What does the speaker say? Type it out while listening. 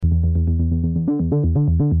Welcome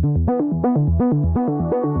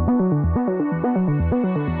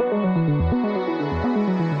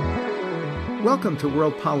to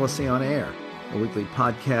World Policy on Air, a weekly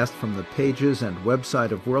podcast from the pages and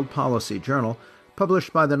website of World Policy Journal,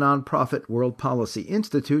 published by the nonprofit World Policy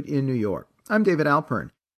Institute in New York. I'm David Alpern.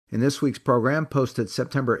 In this week's program, posted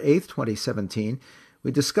September 8, 2017,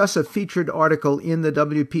 we discuss a featured article in the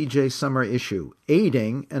WPJ summer issue,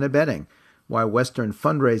 Aiding and Abetting, Why Western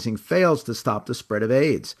Fundraising Fails to Stop the Spread of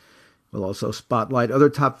AIDS. We'll also spotlight other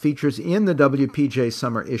top features in the WPJ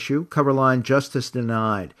summer issue, coverline Justice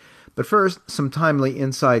Denied. But first, some timely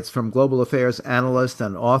insights from global affairs analyst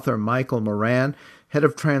and author Michael Moran, head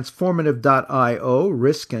of Transformative.io,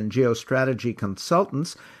 risk and geostrategy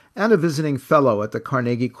consultants, and a visiting fellow at the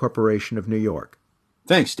Carnegie Corporation of New York.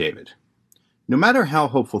 Thanks, David. No matter how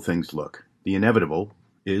hopeful things look, the inevitable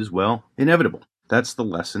is, well, inevitable. That's the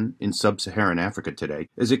lesson in sub-Saharan Africa today,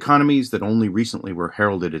 as economies that only recently were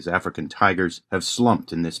heralded as African tigers have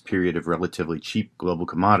slumped in this period of relatively cheap global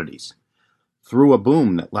commodities. Through a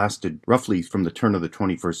boom that lasted roughly from the turn of the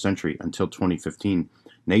 21st century until 2015,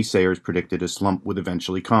 naysayers predicted a slump would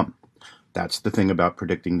eventually come. That's the thing about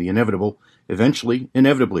predicting the inevitable. Eventually,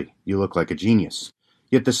 inevitably, you look like a genius.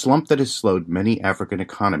 Yet the slump that has slowed many African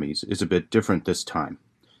economies is a bit different this time.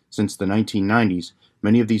 Since the 1990s,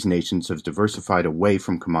 many of these nations have diversified away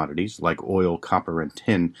from commodities like oil, copper, and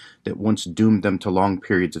tin that once doomed them to long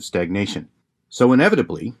periods of stagnation. So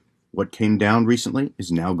inevitably, what came down recently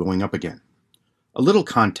is now going up again. A little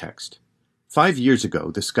context. 5 years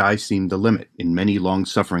ago, the sky seemed the limit in many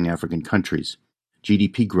long-suffering African countries.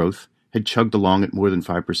 GDP growth had chugged along at more than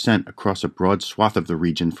 5% across a broad swath of the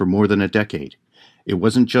region for more than a decade. It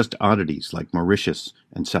wasn't just oddities like Mauritius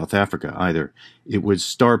and South Africa either. It was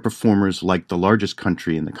star performers like the largest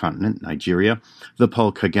country in the continent, Nigeria, the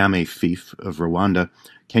Paul Kagame fief of Rwanda,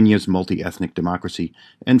 Kenya's multi-ethnic democracy,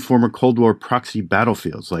 and former Cold War proxy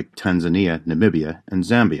battlefields like Tanzania, Namibia, and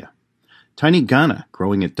Zambia. Tiny Ghana,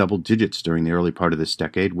 growing at double digits during the early part of this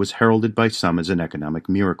decade, was heralded by some as an economic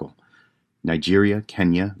miracle. Nigeria,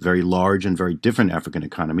 Kenya, very large and very different African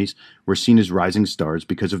economies, were seen as rising stars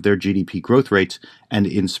because of their GDP growth rates and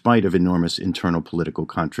in spite of enormous internal political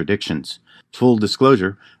contradictions. Full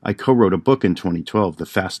disclosure, I co-wrote a book in 2012, The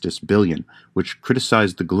Fastest Billion, which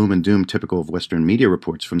criticized the gloom and doom typical of Western media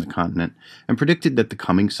reports from the continent and predicted that the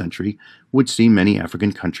coming century would see many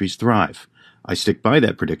African countries thrive. I stick by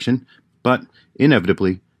that prediction, but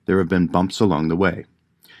inevitably, there have been bumps along the way.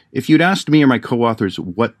 If you'd asked me or my co-authors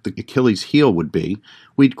what the Achilles heel would be,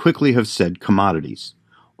 we'd quickly have said commodities.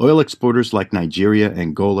 Oil exporters like Nigeria,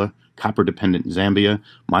 Angola, copper-dependent Zambia,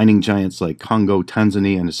 mining giants like Congo,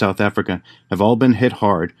 Tanzania, and South Africa have all been hit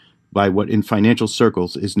hard by what in financial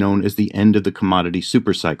circles is known as the end of the commodity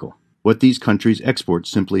supercycle. What these countries export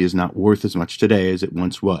simply is not worth as much today as it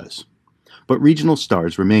once was. But regional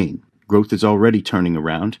stars remain. Growth is already turning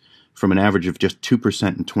around, from an average of just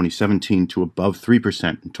 2% in 2017 to above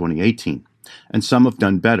 3% in 2018. And some have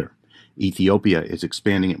done better. Ethiopia is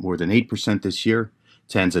expanding at more than 8% this year,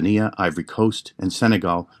 Tanzania, Ivory Coast, and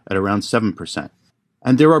Senegal at around 7%.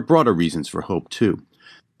 And there are broader reasons for hope, too.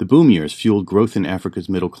 The boom years fueled growth in Africa's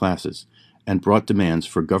middle classes and brought demands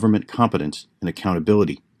for government competence and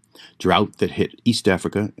accountability. Drought that hit East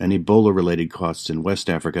Africa and Ebola-related costs in West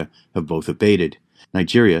Africa have both abated.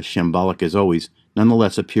 Nigeria, shambolic as always,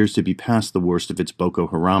 nonetheless appears to be past the worst of its Boko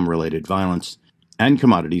Haram-related violence, and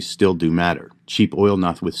commodities still do matter. Cheap oil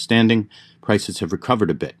notwithstanding, prices have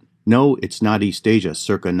recovered a bit. No, it's not East Asia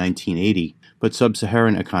circa 1980, but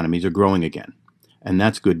sub-Saharan economies are growing again. And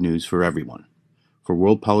that's good news for everyone. For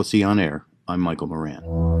World Policy on Air, I'm Michael Moran.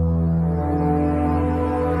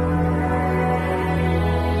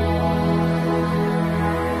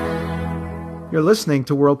 You're listening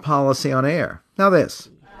to World Policy on Air. Now this.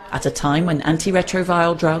 At a time when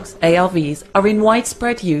antiretroviral drugs, ARVs, are in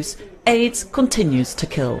widespread use, AIDS continues to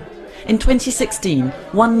kill. In 2016,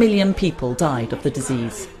 1 million people died of the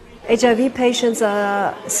disease. HIV patients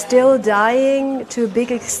are still dying to a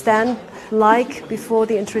big extent, like before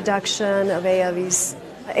the introduction of ARVs.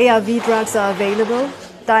 ARV drugs are available,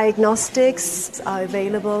 diagnostics are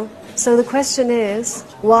available. So the question is,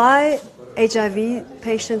 why HIV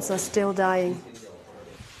patients are still dying?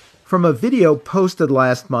 From a video posted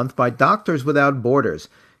last month by Doctors Without Borders,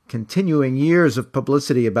 continuing years of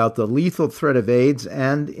publicity about the lethal threat of AIDS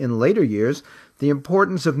and, in later years, the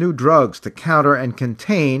importance of new drugs to counter and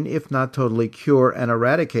contain, if not totally cure and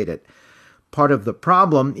eradicate it. Part of the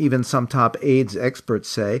problem, even some top AIDS experts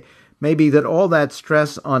say, may be that all that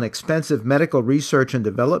stress on expensive medical research and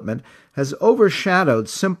development has overshadowed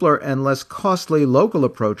simpler and less costly local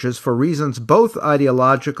approaches for reasons both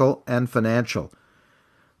ideological and financial.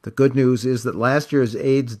 The good news is that last year's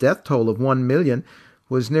AIDS death toll of 1 million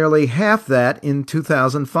was nearly half that in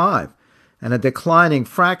 2005, and a declining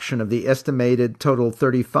fraction of the estimated total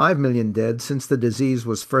 35 million dead since the disease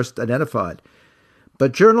was first identified.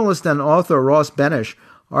 But journalist and author Ross Benesch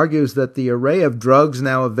argues that the array of drugs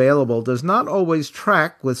now available does not always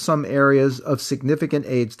track with some areas of significant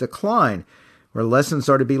AIDS decline, where lessons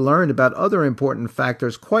are to be learned about other important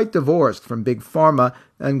factors quite divorced from big pharma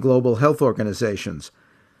and global health organizations.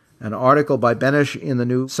 An article by Benesch in the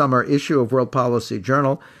new summer issue of World Policy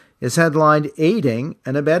Journal is headlined "Aiding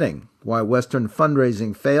and Abetting: Why Western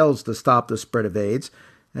Fundraising Fails to Stop the Spread of AIDS,"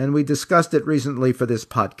 and we discussed it recently for this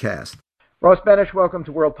podcast. Ross Benesch, welcome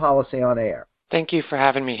to World Policy on Air. Thank you for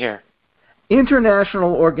having me here.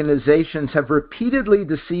 International organizations have repeatedly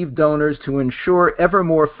deceived donors to ensure ever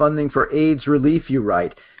more funding for AIDS relief, you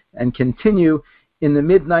write, and continue. In the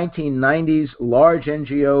mid-1990s, large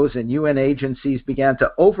NGOs and UN agencies began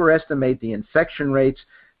to overestimate the infection rates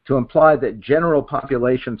to imply that general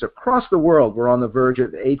populations across the world were on the verge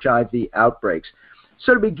of HIV outbreaks.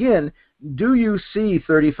 So to begin, do you see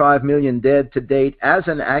 35 million dead to date as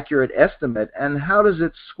an accurate estimate, and how does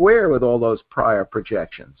it square with all those prior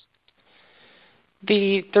projections?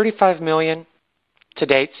 The 35 million to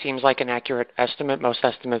date seems like an accurate estimate. Most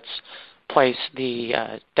estimates place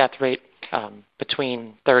the death rate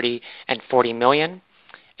between 30 and 40 million.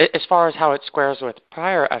 As far as how it squares with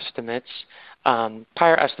prior estimates, a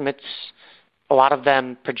lot of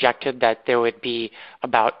them projected that there would be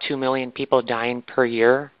about 2 million people dying per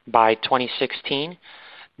year by 2016.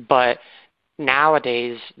 But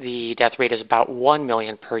nowadays, the death rate is about 1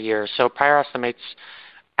 million per year. So prior estimates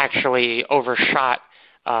actually overshot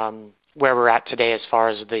where we're at today as far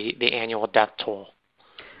as the annual death toll.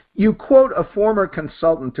 You quote a former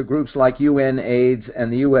consultant to groups like UN AIDS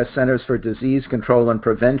and the U.S. Centers for Disease Control and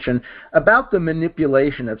Prevention about the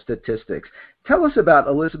manipulation of statistics. Tell us about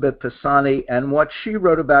Elizabeth Pisani and what she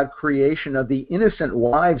wrote about creation of the innocent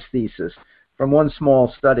wives thesis from one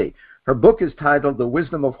small study. Her book is titled The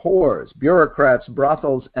Wisdom of Whores, Bureaucrats,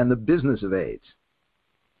 Brothels, and the Business of AIDS.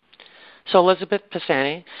 So Elizabeth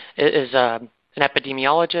Pisani is an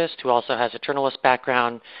epidemiologist who also has a journalist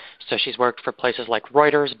background. So she's worked for places like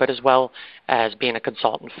Reuters, but as well as being a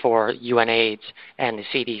consultant for UNAIDS and the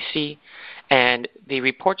CDC. And the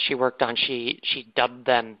reports she worked on, she dubbed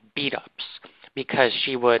them beat-ups because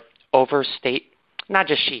she would overstate, not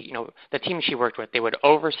just she, the team she worked with, they would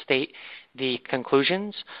overstate the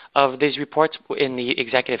conclusions of these reports in the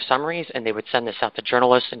executive summaries, and they would send this out to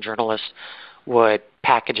journalists, and journalists would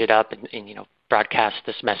package it up and broadcast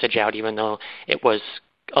this message out, even though it was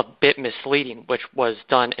a bit misleading, which was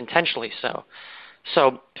done intentionally so.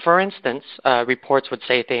 So, for instance, reports would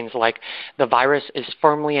say things like, the virus is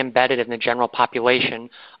firmly embedded in the general population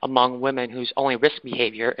among women whose only risk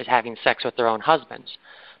behavior is having sex with their own husbands.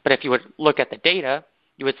 But if you would look at the data,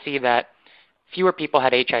 you would see that fewer people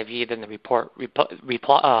had HIV than the report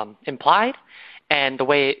implied, and the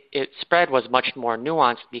way it spread was much more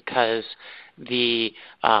nuanced because the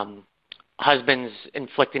husbands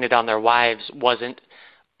inflicting it on their wives wasn't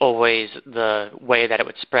always the way that it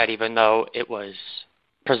would spread, even though it was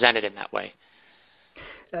presented in that way.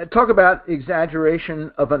 Talk about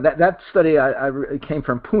exaggeration of that study I came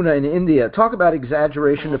from Pune in India. Talk about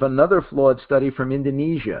exaggeration of another flawed study from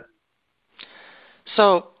Indonesia.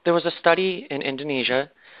 So there was a study in Indonesia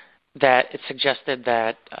that it suggested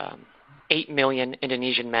that 8 million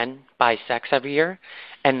Indonesian men buy sex every year.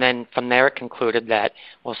 And then from there it concluded that,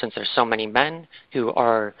 well, since there's so many men who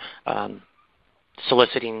are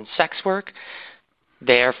soliciting sex work,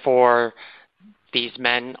 therefore these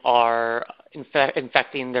men are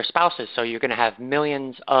infecting their spouses. So you're going to have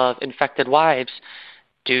millions of infected wives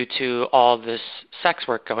due to all this sex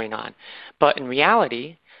work going on. But in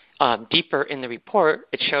reality, deeper in the report,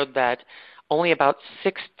 it showed that only about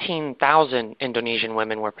 16,000 Indonesian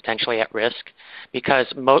women were potentially at risk because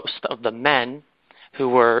most of the men who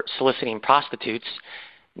were soliciting prostitutes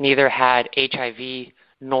neither had HIV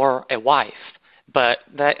nor a wife. But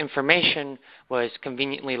that information was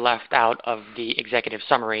conveniently left out of the executive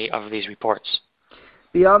summary of these reports.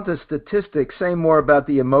 Beyond the statistics, say more about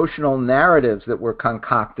the emotional narratives that were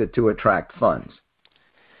concocted to attract funds.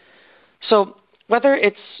 So whether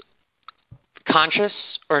it's conscious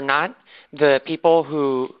or not, the people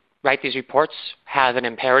who write these reports have an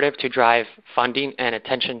imperative to drive funding and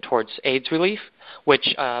attention towards AIDS relief,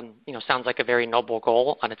 which sounds like a very noble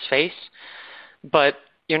goal on its face. But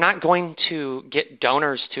you're not going to get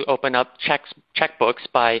donors to open up checkbooks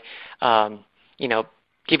by,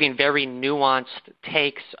 giving very nuanced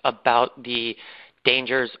takes about the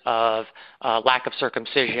dangers of lack of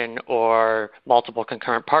circumcision or multiple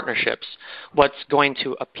concurrent partnerships. What's going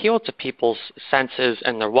to appeal to people's senses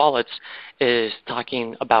and their wallets is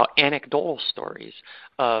talking about anecdotal stories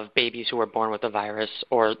of babies who were born with the virus,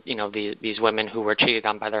 or these women who were cheated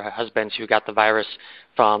on by their husbands who got the virus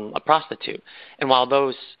from a prostitute. And while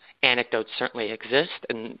those anecdotes certainly exist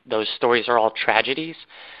and those stories are all tragedies,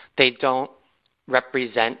 they don't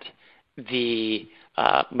represent the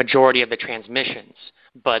majority of the transmissions.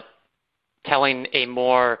 But telling a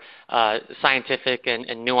more scientific and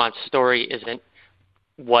nuanced story isn't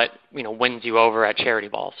what wins you over at charity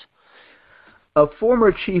balls. A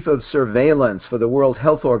former chief of surveillance for the World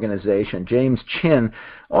Health Organization, James Chin,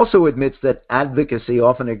 also admits that advocacy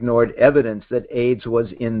often ignored evidence that AIDS was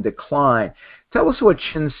in decline. Tell us what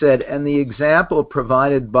Chin said and the example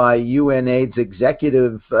provided by UNAIDS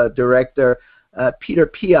Executive Director Peter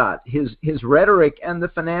Piot, his rhetoric and the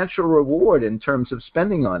financial reward in terms of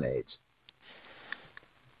spending on AIDS.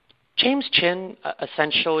 James Chin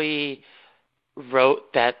essentially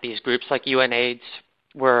wrote that these groups like UNAIDS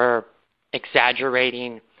were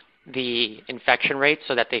exaggerating the infection rates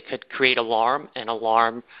so that they could create alarm, and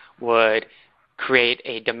alarm would create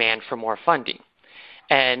a demand for more funding.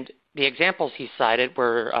 And the examples he cited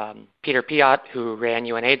were Peter Piot, who ran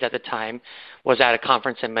UNAIDS at the time, was at a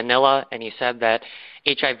conference in Manila, and he said that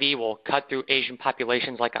HIV will cut through Asian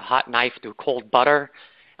populations like a hot knife through cold butter.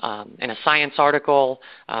 In a Science article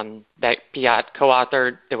that Piot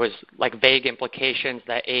co-authored, there was vague implications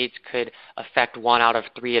that AIDS could affect 1 out of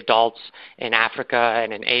 3 adults in Africa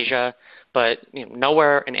and in Asia, but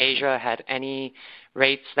nowhere in Asia had any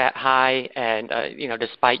rates that high. And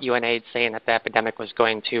despite UNAIDS saying that the epidemic was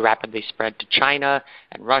going to rapidly spread to China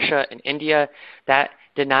and Russia and India, that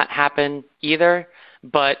did not happen either.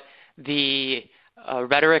 But the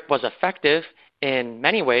rhetoric was effective in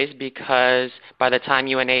many ways, because by the time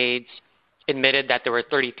UNAIDS admitted that there were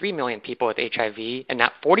 33 million people with HIV and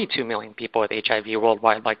not 42 million people with HIV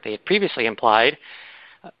worldwide like they had previously implied,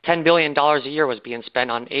 $10 billion a year was being spent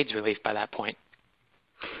on AIDS relief by that point.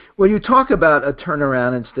 Well, you talk about a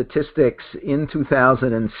turnaround in statistics in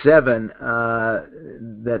 2007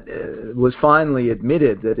 that was finally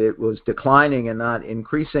admitted that it was declining and not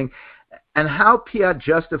increasing, and how Piot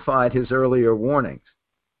justified his earlier warnings.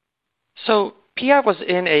 So Piot was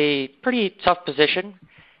in a pretty tough position.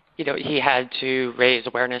 He had to raise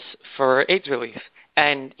awareness for AIDS relief,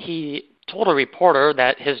 and he told a reporter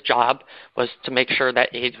that his job was to make sure that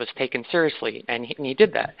AIDS was taken seriously, and he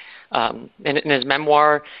did that. In his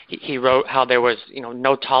memoir, he wrote how there was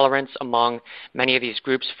no tolerance among many of these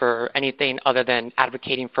groups for anything other than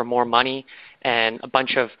advocating for more money, and a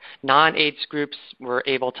bunch of non-AIDS groups were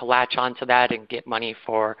able to latch onto that and get money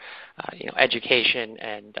for education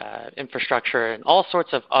and infrastructure, and all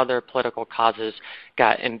sorts of other political causes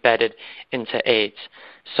got embedded into AIDS.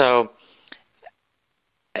 So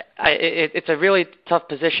it's a really tough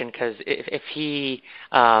position, because if he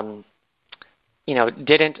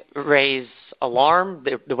didn't raise alarm,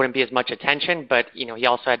 there wouldn't be as much attention. But he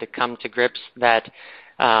also had to come to grips that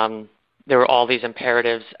there were all these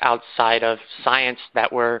imperatives outside of science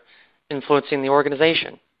that were influencing the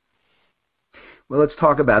organization. Well, let's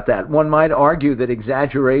talk about that. One might argue that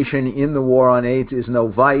exaggeration in the war on AIDS is no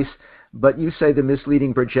vice, but you say the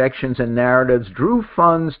misleading projections and narratives drew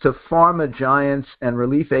funds to pharma giants and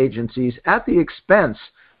relief agencies at the expense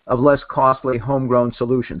of less costly homegrown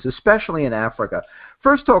solutions, especially in Africa.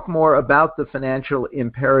 First, talk more about the financial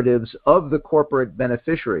imperatives of the corporate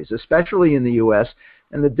beneficiaries, especially in the U.S.,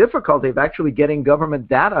 and the difficulty of actually getting government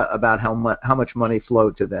data about how much money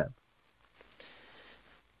flowed to them.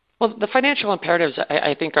 Well, the financial imperatives,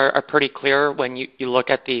 I think, are pretty clear when you look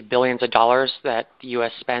at the billions of dollars that the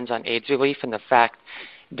U.S. spends on AIDS relief, and the fact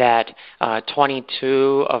that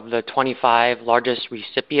 22 of the 25 largest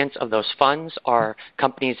recipients of those funds are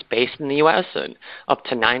companies based in the U.S., and up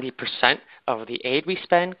to 90% of the aid we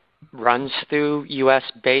spend runs through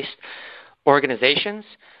U.S.-based organizations.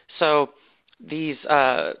 So these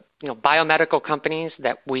biomedical companies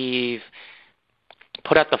that we've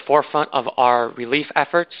put at the forefront of our relief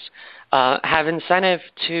efforts have incentive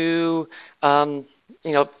to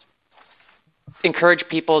encourage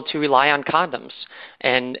people to rely on condoms,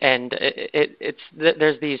 and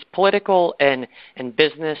there's these political and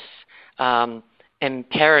business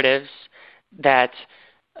imperatives that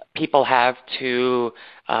people have to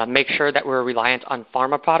make sure that we're reliant on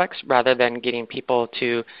pharma products rather than getting people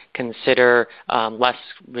to consider less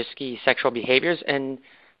risky sexual behaviors. And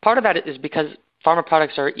part of that is because pharma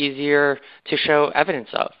products are easier to show evidence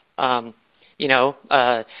of.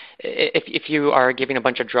 If you are giving a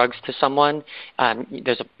bunch of drugs to someone,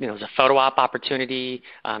 there's a photo op opportunity.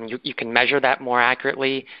 You can measure that more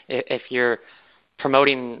accurately. If you're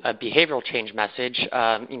promoting a behavioral change message,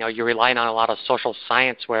 you're relying on a lot of social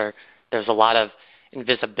science where there's a lot of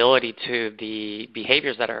invisibility to the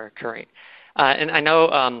behaviors that are occurring. And I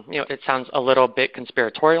know, it sounds a little bit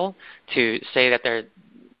conspiratorial to say that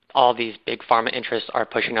all these big pharma interests are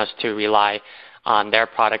pushing us to rely on their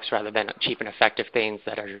products rather than cheap and effective things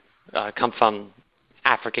that come from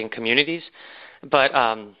African communities. But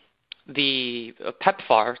the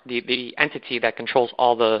PEPFAR, the entity that controls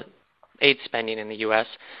all the aid spending in the U.S.,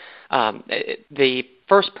 the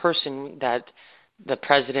first person that the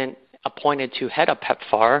president appointed to head up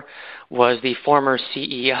PEPFAR was the former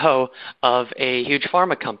CEO of a huge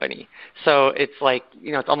pharma company. So it's like,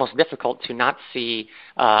 it's almost difficult to not see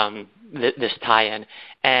this tie-in.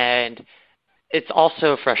 And it's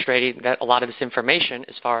also frustrating that a lot of this information,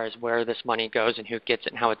 as far as where this money goes and who gets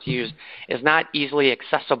it and how it's used, is not easily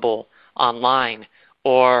accessible online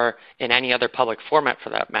or in any other public format for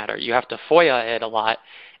that matter. You have to FOIA it a lot,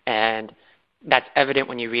 and that's evident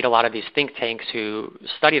when you read a lot of these think tanks who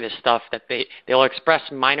study this stuff, that they'll express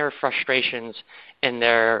minor frustrations in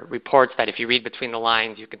their reports that if you read between the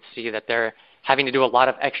lines, you can see that they're having to do a lot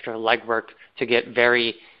of extra legwork to get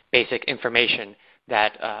very basic information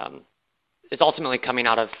that is ultimately coming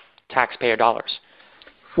out of taxpayer dollars.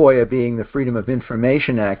 FOIA being the Freedom of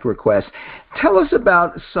Information Act request. Tell us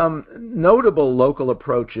about some notable local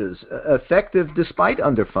approaches, effective despite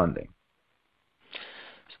underfunding.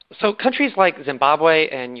 So countries like Zimbabwe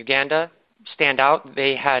and Uganda stand out.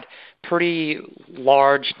 They had pretty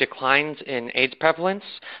large declines in AIDS prevalence.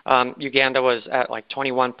 Uganda was at like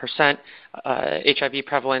 21% HIV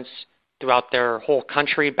prevalence throughout their whole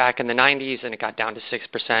country back in the 90s, and it got down to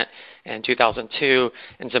 6% in 2002.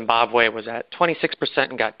 And Zimbabwe was at 26%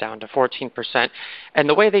 and got down to 14%. And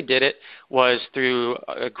the way they did it was through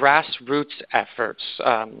grassroots efforts,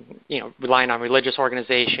 relying on religious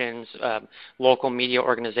organizations, local media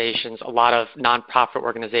organizations, a lot of nonprofit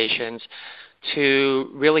organizations,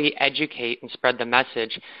 to really educate and spread the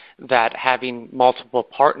message that having multiple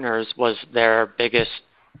partners was their biggest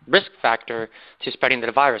risk factor to spreading the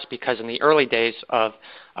virus, because in the early days of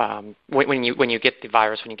when you get the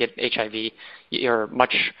virus, when you get HIV, you're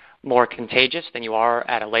much more contagious than you are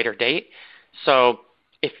at a later date. So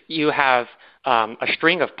if you have a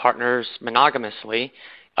string of partners monogamously,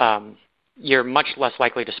 you're much less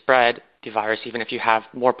likely to spread the virus, even if you have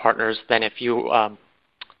more partners than if you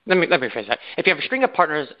Let me rephrase that. If you have a string of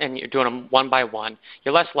partners and you're doing them one by one,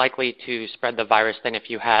 you're less likely to spread the virus than if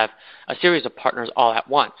you have a series of partners all at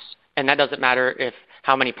once. And that doesn't matter if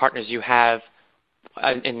how many partners you have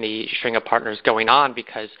in the string of partners going on,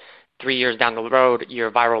 because 3 years down the road, your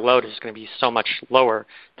viral load is going to be so much lower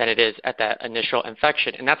than it is at that initial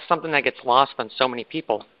infection. And that's something that gets lost on so many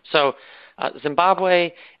people. So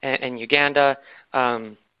Zimbabwe and Uganda,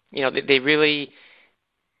 they really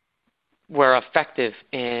were effective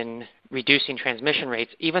in reducing transmission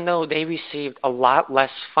rates, even though they received a lot less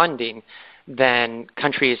funding than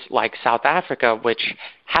countries like South Africa, which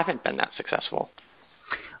haven't been that successful.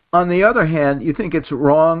 On the other hand, you think it's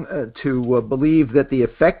wrong to believe that the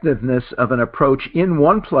effectiveness of an approach in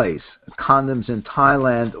one place, condoms in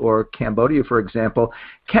Thailand or Cambodia, for example,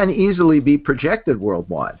 can easily be projected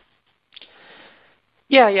worldwide.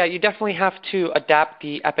 Yeah, you definitely have to adapt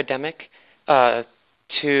the epidemic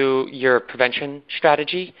to your prevention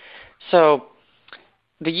strategy. So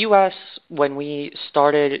the U.S., when we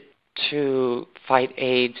started to fight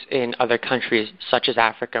AIDS in other countries such as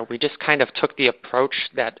Africa, we just kind of took the approach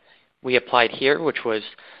that we applied here, which was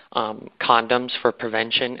condoms for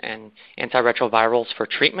prevention and antiretrovirals for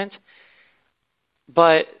treatment.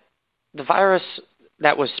 But the virus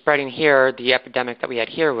that was spreading here, the epidemic that we had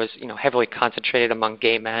here, was heavily concentrated among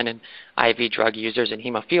gay men and IV drug users and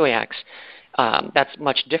hemophiliacs. That's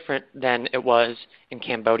much different than it was in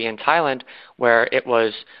Cambodia and Thailand, where it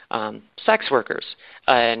was sex workers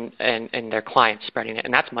and their clients spreading it.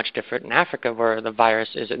 And that's much different in Africa, where the virus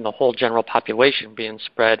is in the whole general population being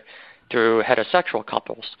spread through heterosexual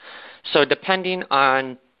couples. So depending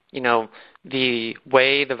on, the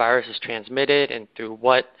way the virus is transmitted and through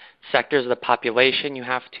what sectors of the population, you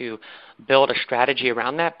have to build a strategy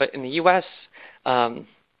around that. But in the U.S.,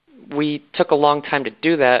 we took a long time to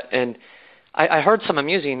do that. And I heard some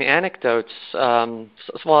amusing anecdotes,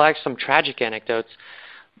 actually some tragic anecdotes.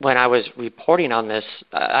 When I was reporting on this,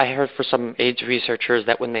 I heard for some AIDS researchers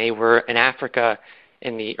that when they were in Africa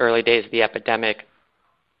in the early days of the epidemic,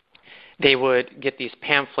 they would get these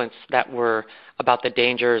pamphlets that were about the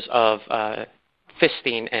dangers of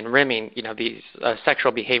fisting and rimming, these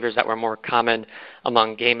sexual behaviors that were more common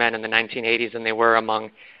among gay men in the 1980s than they were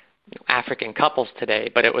among African couples today.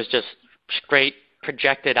 But it was just straight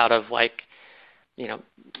projected out of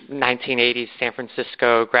 1980s San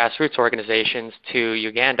Francisco grassroots organizations to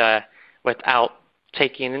Uganda without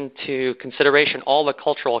taking into consideration all the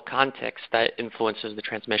cultural context that influences the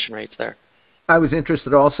transmission rates there. I was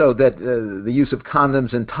interested also that the use of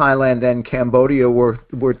condoms in Thailand and Cambodia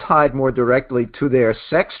were tied more directly to their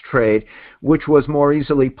sex trade, which was more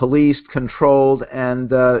easily policed, controlled,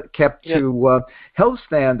 and kept to health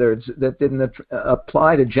standards that didn't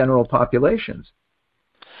apply to general populations.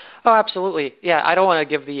 Oh, absolutely. Yeah, I don't want to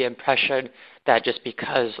give the impression that just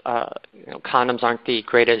because condoms aren't the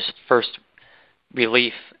greatest first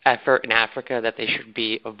relief effort in Africa that they should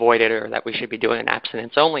be avoided or that we should be doing an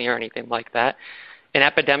abstinence only or anything like that. In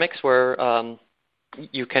epidemics where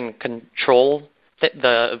you can control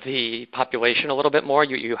the population a little bit more,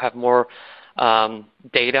 you have more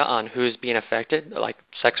data on who's being affected, like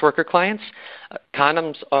sex worker clients,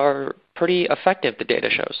 condoms are pretty effective, the data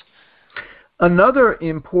shows. Another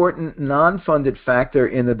important non-funded factor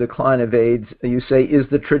in the decline of AIDS, you say, is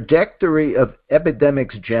the trajectory of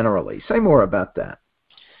epidemics generally. Say more about that.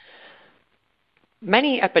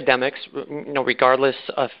 Many epidemics, regardless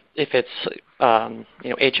of if it's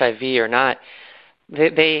HIV or not,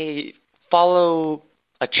 they follow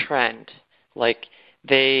a trend. Like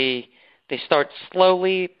they start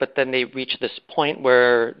slowly, but then they reach this point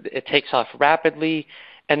where it takes off rapidly.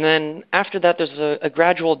 And then after that, there's a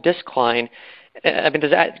gradual decline.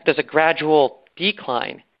 There's a gradual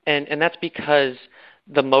decline, and that's because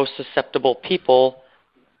the most susceptible people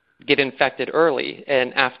get infected early.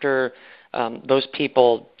 And after those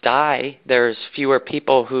people die, there's fewer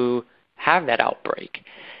people who have that outbreak.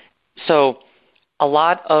 So a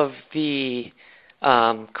lot of the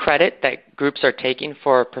credit that groups are taking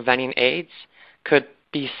for preventing AIDS could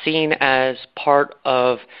be seen as part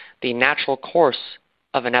of the natural course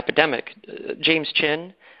of an epidemic. James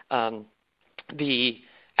Chin, the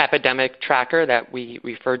epidemic tracker that we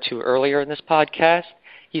referred to earlier in this podcast,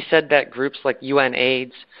 he said that groups like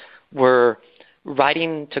UNAIDS were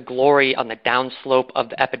riding to glory on the downslope of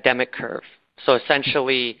the epidemic curve. So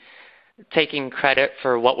essentially taking credit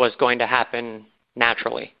for what was going to happen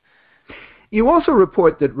naturally. You also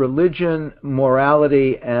report that religion,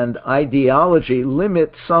 morality, and ideology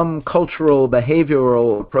limit some cultural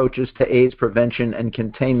behavioral approaches to AIDS prevention and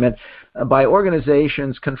containment by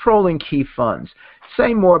organizations controlling key funds.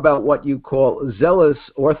 Say more about what you call zealous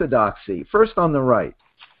orthodoxy. First, on the right.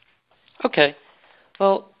 Okay.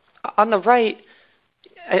 Well, on the right,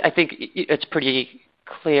 I think it's pretty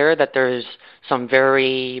clear that there's some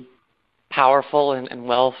very powerful and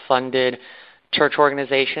well-funded church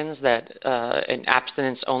organizations and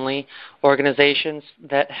abstinence-only organizations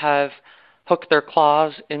that have hooked their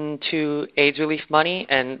claws into AIDS relief money,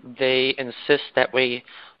 and they insist that we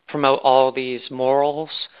promote all these morals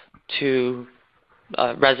to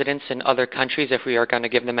residents in other countries if we are going to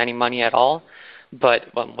give them any money at all. But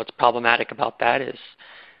what's problematic about that is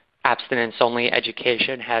abstinence-only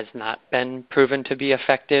education has not been proven to be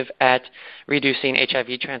effective at reducing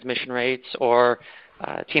HIV transmission rates or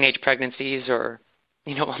teenage pregnancies or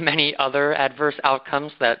many other adverse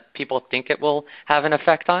outcomes that people think it will have an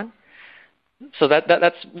effect on. So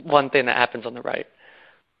that's one thing that happens on the right.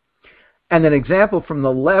 And an example from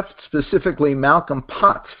the left, specifically Malcolm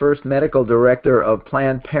Potts, first medical director of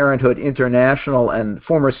Planned Parenthood International and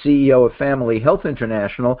former CEO of Family Health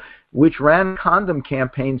International, which ran condom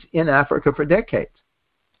campaigns in Africa for decades.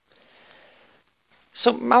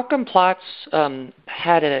 So Malcolm Potts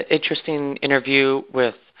had an interesting interview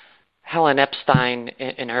with Helen Epstein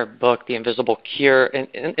in her book, The Invisible Cure,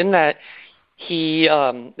 in that he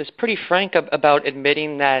is pretty frank about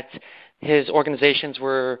admitting that his organizations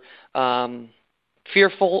were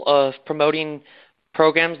fearful of promoting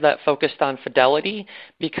programs that focused on fidelity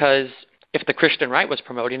because if the Christian right was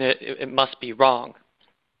promoting it, it must be wrong.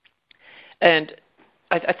 And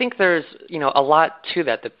I think there's a lot to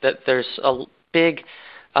that there's a big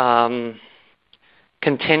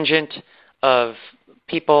contingent of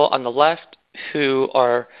people on the left who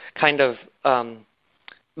are kind of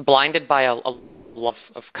blinded by a love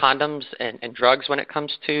of condoms and drugs when it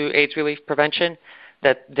comes to AIDS relief prevention,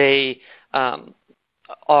 that they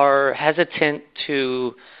are hesitant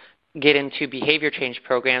to get into behavior change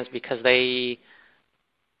programs because they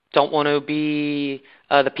don't want to be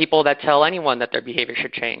the people that tell anyone that their behavior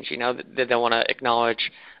should change. They don't want to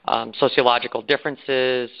acknowledge sociological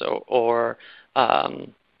differences or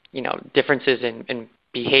differences in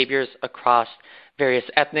behaviors across various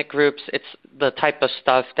ethnic groups. It's the type of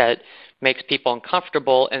stuff that makes people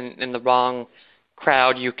uncomfortable, and in the wrong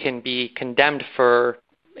crowd, you can be condemned for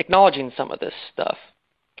acknowledging some of this stuff.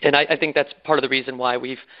 And I think that's part of the reason why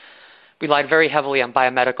we've relied very heavily on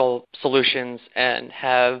biomedical solutions and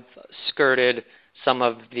have skirted some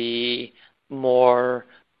of the more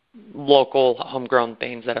local homegrown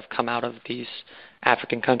things that have come out of these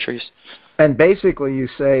African countries. And basically you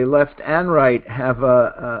say left and right have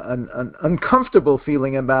an uncomfortable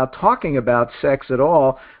feeling about talking about sex at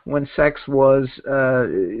all when sex was,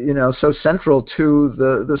 so central to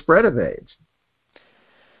the spread of AIDS.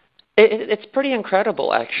 It's pretty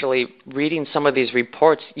incredible, actually. Reading some of these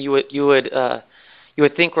reports, you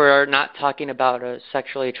would think we're not talking about a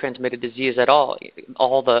sexually transmitted disease at all.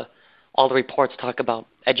 All the reports talk about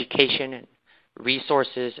education and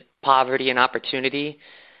resources, poverty and opportunity.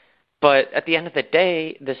 But at the end of the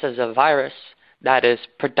day, this is a virus that is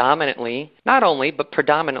predominantly, not only, but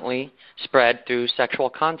predominantly spread through sexual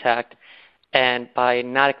contact. And by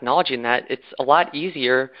not acknowledging that, it's a lot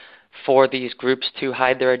easier for these groups to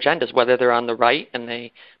hide their agendas, whether they're on the right and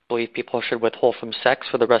they believe people should withhold from sex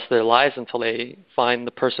for the rest of their lives until they find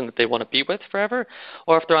the person that they want to be with forever,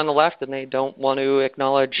 or if they're on the left and they don't want to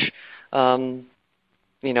acknowledge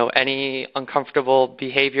any uncomfortable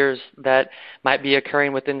behaviors that might be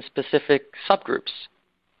occurring within specific subgroups.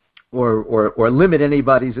 Or limit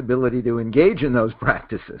anybody's ability to engage in those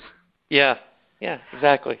practices. Yeah,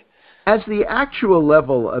 exactly. As the actual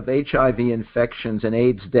level of HIV infections and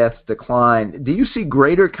AIDS deaths decline, do you see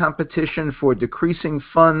greater competition for decreasing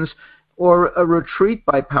funds or a retreat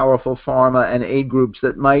by powerful pharma and aid groups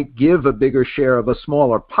that might give a bigger share of a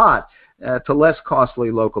smaller pot to less costly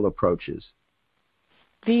local approaches?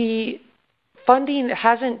 The funding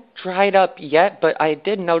hasn't dried up yet, but I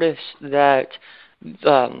did notice that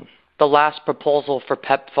the last proposal for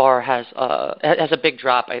PEPFAR has a big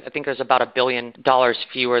drop. I think there's about $1 billion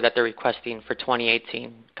fewer that they're requesting for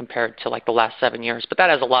 2018 compared to like the last 7 years. But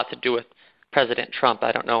that has a lot to do with President Trump.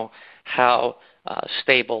 I don't know how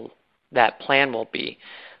stable that plan will be.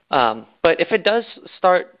 But if it does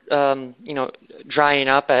start, drying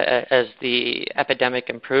up as the epidemic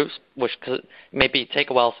improves, which could maybe take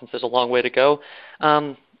a while since there's a long way to go,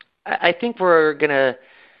 I think we're going to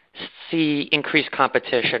see increased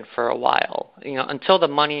competition for a while, until the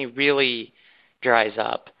money really dries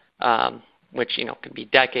up, which, could be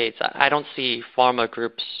decades. I don't see pharma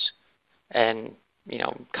groups and,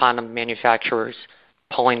 condom manufacturers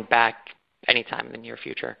pulling back anytime in the near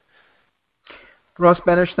future. Ross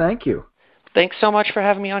Benesch, thank you. Thanks so much for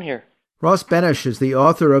having me on here. Ross Benesch is the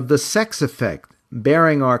author of The Sex Effect,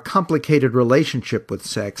 Bearing Our Complicated Relationship with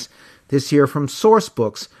Sex, this year from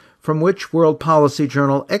Sourcebooks, from which World Policy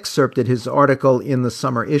Journal excerpted his article in the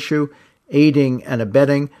summer issue, Aiding and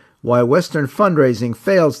Abetting, Why Western Fundraising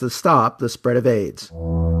Fails to Stop the Spread of AIDS.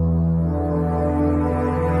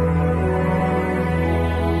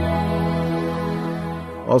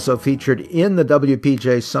 Also featured in the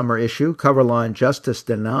WPJ summer issue, coverline Justice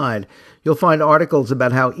Denied, you'll find articles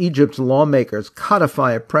about how Egypt's lawmakers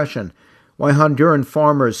codify oppression, why Honduran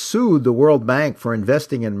farmers sued the World Bank for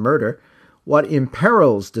investing in murder, what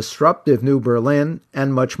imperils disruptive New Berlin,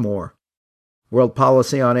 and much more. World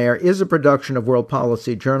Policy on Air is a production of World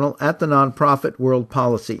Policy Journal at the nonprofit World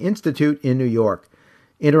Policy Institute in New York.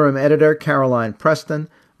 Interim editor Caroline Preston,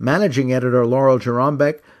 managing editor Laurel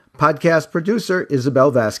Jerombeck, podcast producer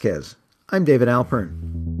Isabel Vasquez. I'm David Alpern.